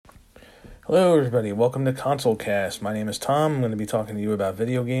Hello everybody, welcome to Console Cast. My name is Tom. I'm going to be talking to you about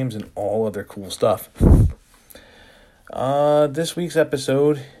video games and all other cool stuff. This week's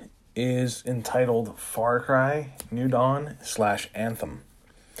episode is entitled Far Cry New Dawn / Anthem.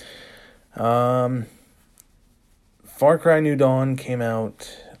 Far Cry New Dawn came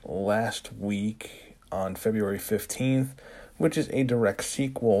out last week on February 15th, which is a direct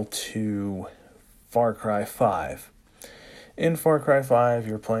sequel to Far Cry 5. In Far Cry 5,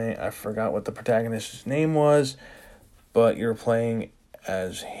 you're playing, I forgot what the protagonist's name was, but you're playing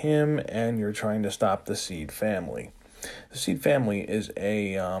as him and you're trying to stop the Seed family. The Seed family is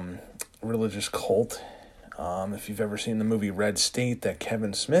a religious cult. If you've ever seen the movie Red State that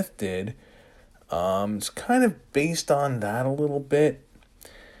Kevin Smith did, it's kind of based on that a little bit.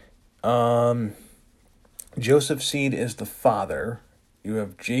 Joseph Seed is the father. You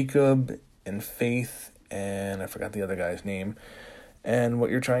have Jacob and Faith, and I forgot the other guy's name. And what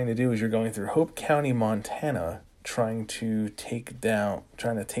you're trying to do is you're going through Hope County, Montana, trying to take them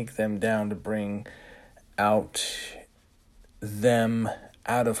down to bring them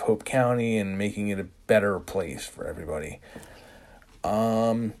out of Hope County and making it a better place for everybody.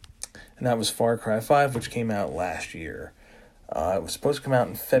 And that was Far Cry 5, which came out last year. It was supposed to come out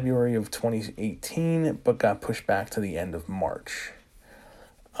in February of 2018, but got pushed back to the end of March.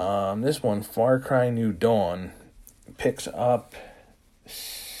 This one, Far Cry New Dawn, picks up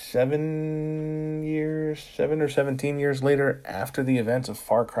 7 or 17 years later after the events of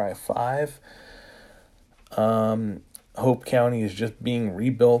Far Cry 5. Hope County is just being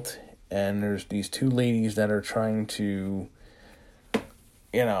rebuilt, and there's these two ladies that are trying to,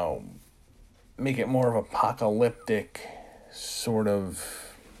 make it more of an apocalyptic sort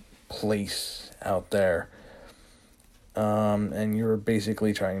of place out there. And you're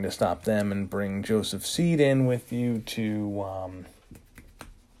basically trying to stop them and bring Joseph Seed in with you to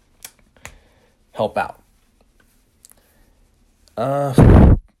help out.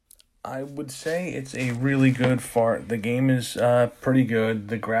 I would say it's a really good the game is pretty good.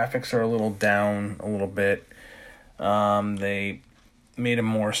 The graphics are a little down a little bit. They made them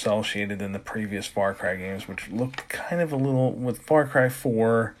more cel-shaded than the previous Far Cry games, which looked kind of a little, with Far Cry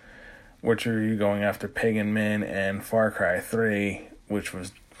 4, which are you going after Pagan Min, and Far Cry 3, which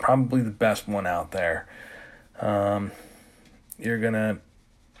was probably the best one out there. The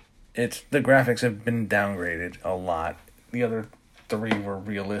graphics have been downgraded a lot. The other three were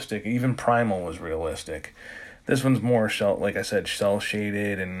realistic. Even Primal was realistic. This one's more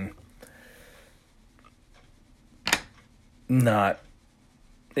cel-shaded and not.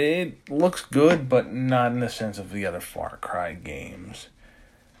 It looks good, but not in the sense of the other Far Cry games.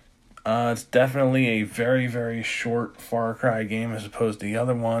 It's definitely a very, very short Far Cry game as opposed to the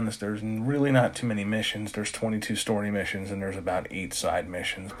other ones. There's really not too many missions. There's 22 story missions and there's about 8 side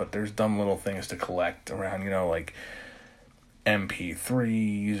missions, but there's dumb little things to collect around, like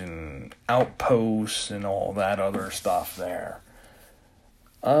MP3s and outposts and all that other stuff there.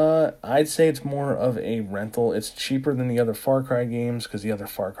 I'd say it's more of a rental. It's cheaper than the other Far Cry games because the other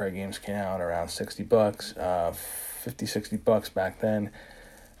Far Cry games came out around $60, $50-$60 back then.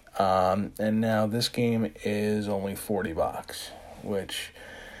 And now this game is only $40, which,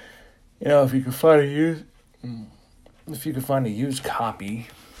 if you could find a used copy,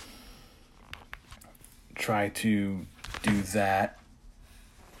 try to do that.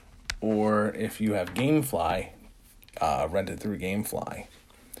 Or if you have GameFly, rent it through GameFly.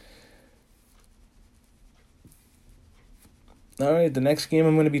 Alright, the next game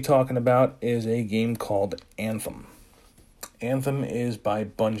I'm going to be talking about is a game called Anthem. Anthem is by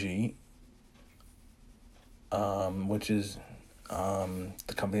Bungie, which is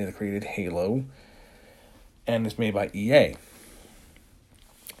the company that created Halo, and it's made by EA.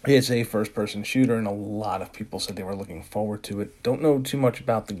 It's a first-person shooter, and a lot of people said they were looking forward to it. Don't know too much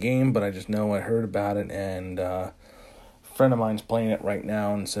about the game, but I just know I heard about it, and a friend of mine's playing it right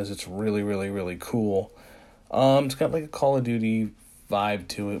now and says it's really, really, really cool. It's got like a Call of Duty vibe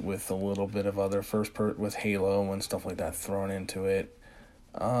to it with a little bit of other with Halo and stuff like that thrown into it.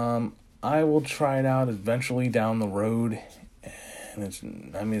 I will try it out eventually down the road, and it's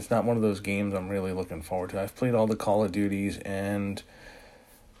not one of those games I'm really looking forward to. I've played all the Call of Duties, and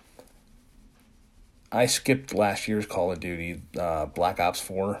I skipped last year's Call of Duty, Black Ops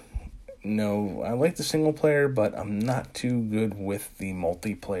 4. No, I like the single player, but I'm not too good with the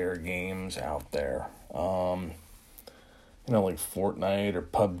multiplayer games out there. Like Fortnite or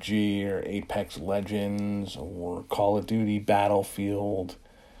PUBG or Apex Legends or Call of Duty Battlefield,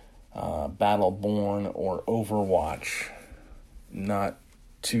 Battleborn or Overwatch. Not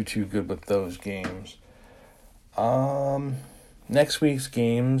too good with those games. Next week's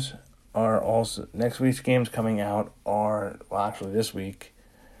games are also, next week's games coming out are, well, actually this week,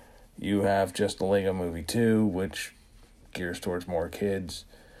 you have just the Lego Movie 2, which gears towards more kids.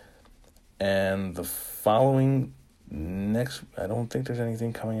 And the following I don't think there's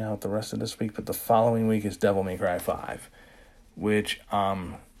anything coming out the rest of this week, but the following week is Devil May Cry 5, which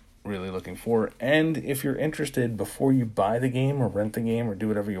I'm really looking for. And if you're interested, before you buy the game or rent the game or do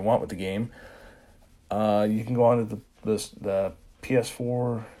whatever you want with the game, you can go on to the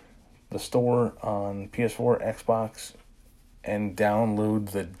PS4, the store on PS4, Xbox, and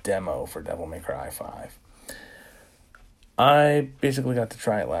download the demo for Devil May Cry 5. I basically got to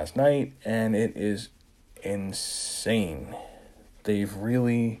try it last night, and it is insane. They've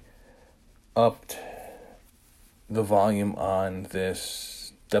really upped the volume on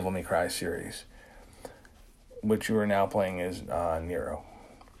this Devil May Cry series, which you are now playing as Nero.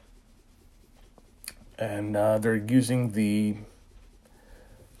 And they're using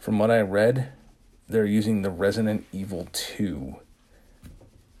from what I read, they're using the Resident Evil 2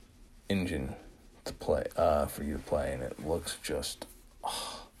 engine to play, for you to play, and it looks just,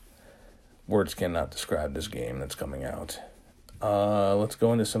 words cannot describe this game that's coming out. Let's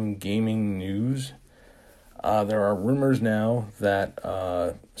go into some gaming news. There are rumors now that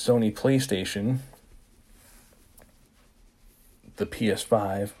Sony PlayStation, the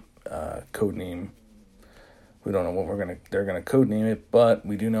PS5 codename, we don't know what they're gonna codename it, but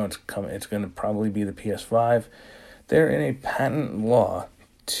we do know it's coming. It's gonna probably be the PS5. They're in a patent law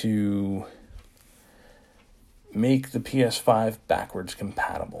to make the PS5 backwards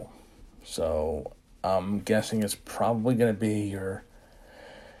compatible. So I'm guessing it's probably gonna be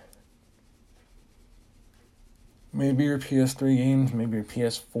maybe your PS3 games, maybe your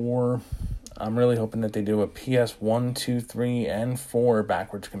PS4. I'm really hoping that they do a PS1, 2, 3, and 4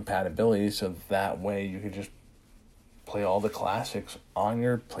 backwards compatibility, so that way you could just play all the classics on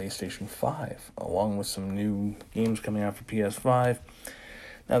your PlayStation 5, along with some new games coming out for PS5.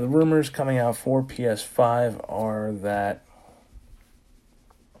 Now, the rumors coming out for PS5 are that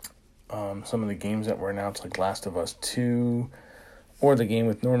some of the games that were announced, like Last of Us 2, or the game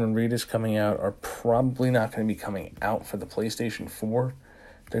with Norman Reedus coming out, are probably not going to be coming out for the PlayStation 4.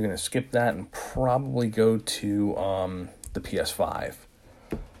 They're going to skip that and probably go to the PS5.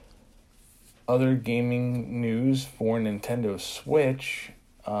 Other gaming news for Nintendo Switch,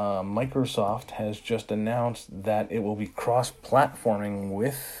 Microsoft has just announced that it will be cross-platforming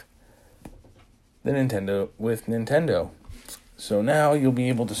with Nintendo. So now you'll be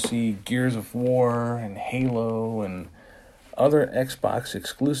able to see Gears of War and Halo and other Xbox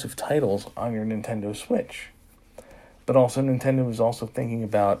exclusive titles on your Nintendo Switch. But also Nintendo is also thinking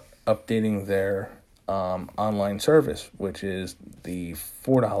about updating their online service, which is the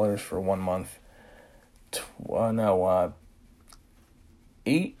 $4 for 1 month.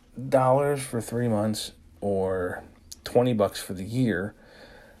 $8 for 3 months, or $20 for the year.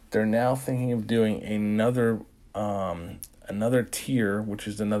 They're now thinking of doing another tier, which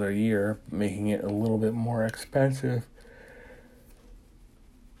is another year, making it a little bit more expensive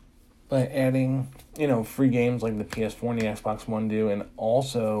by adding, free games like the PS4 and the Xbox One do, and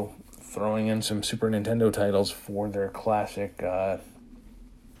also throwing in some Super Nintendo titles for their classic, for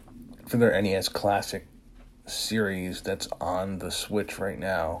their NES Classic series that's on the Switch right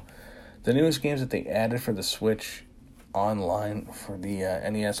now. The newest games that they added for the Switch online, for the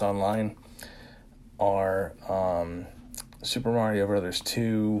NES Online, are Super Mario Brothers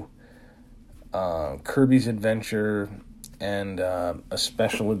 2, Kirby's Adventure, and a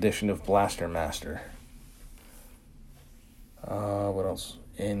special edition of Blaster Master. What else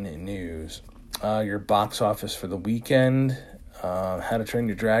in news? Your box office for the weekend. How to Train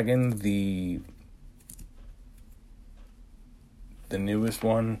Your Dragon, the newest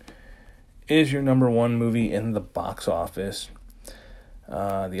one, is your number one movie in the box office. The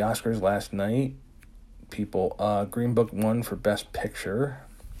Oscars last night, Green Book won for Best Picture,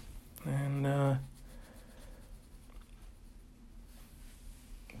 and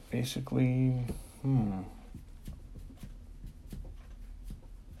basically,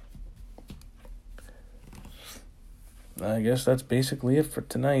 I guess that's basically it for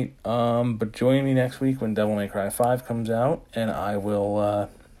tonight. But join me next week when Devil May Cry 5 comes out, and I will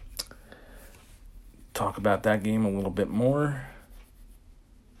talk about that game a little bit more.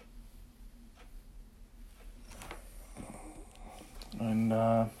 And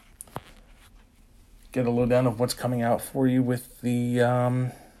get a lowdown of what's coming out for you with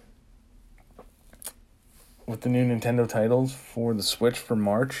the new Nintendo titles for the Switch for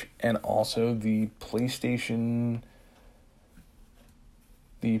March, and also the PlayStation,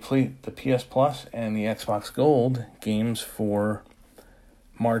 the PS Plus and the Xbox Gold games for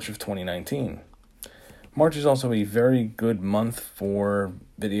March of 2019. March is also a very good month for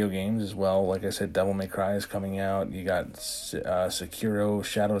video games as well. Like I said, Devil May Cry is coming out. You got Sekiro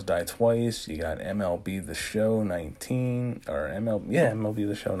Shadows Die Twice. You got MLB The Show 19. MLB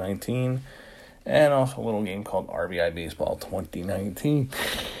The Show 19. And also a little game called RBI Baseball 2019.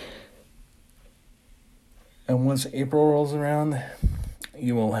 And once April rolls around,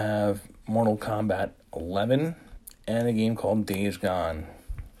 you will have Mortal Kombat 11 and a game called Days Gone.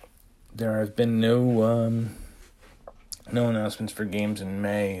 There have been no announcements for games in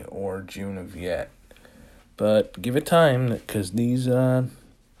May or June of yet. But give it time, because these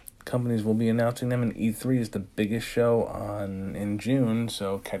companies will be announcing them, and E3 is the biggest show in June,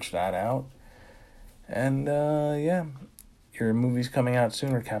 so catch that out. And your movies coming out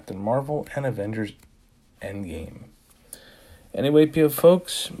soon are Captain Marvel and Avengers Endgame. Anyway,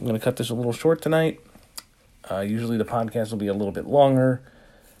 folks, I'm going to cut this a little short tonight. Usually the podcast will be a little bit longer.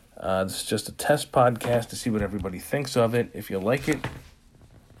 This is just a test podcast to see what everybody thinks of it. If you like it,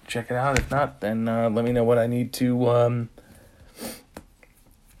 check it out. If not, then let me know what I need to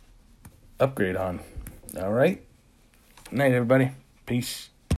upgrade on. All right? Night, everybody. Peace.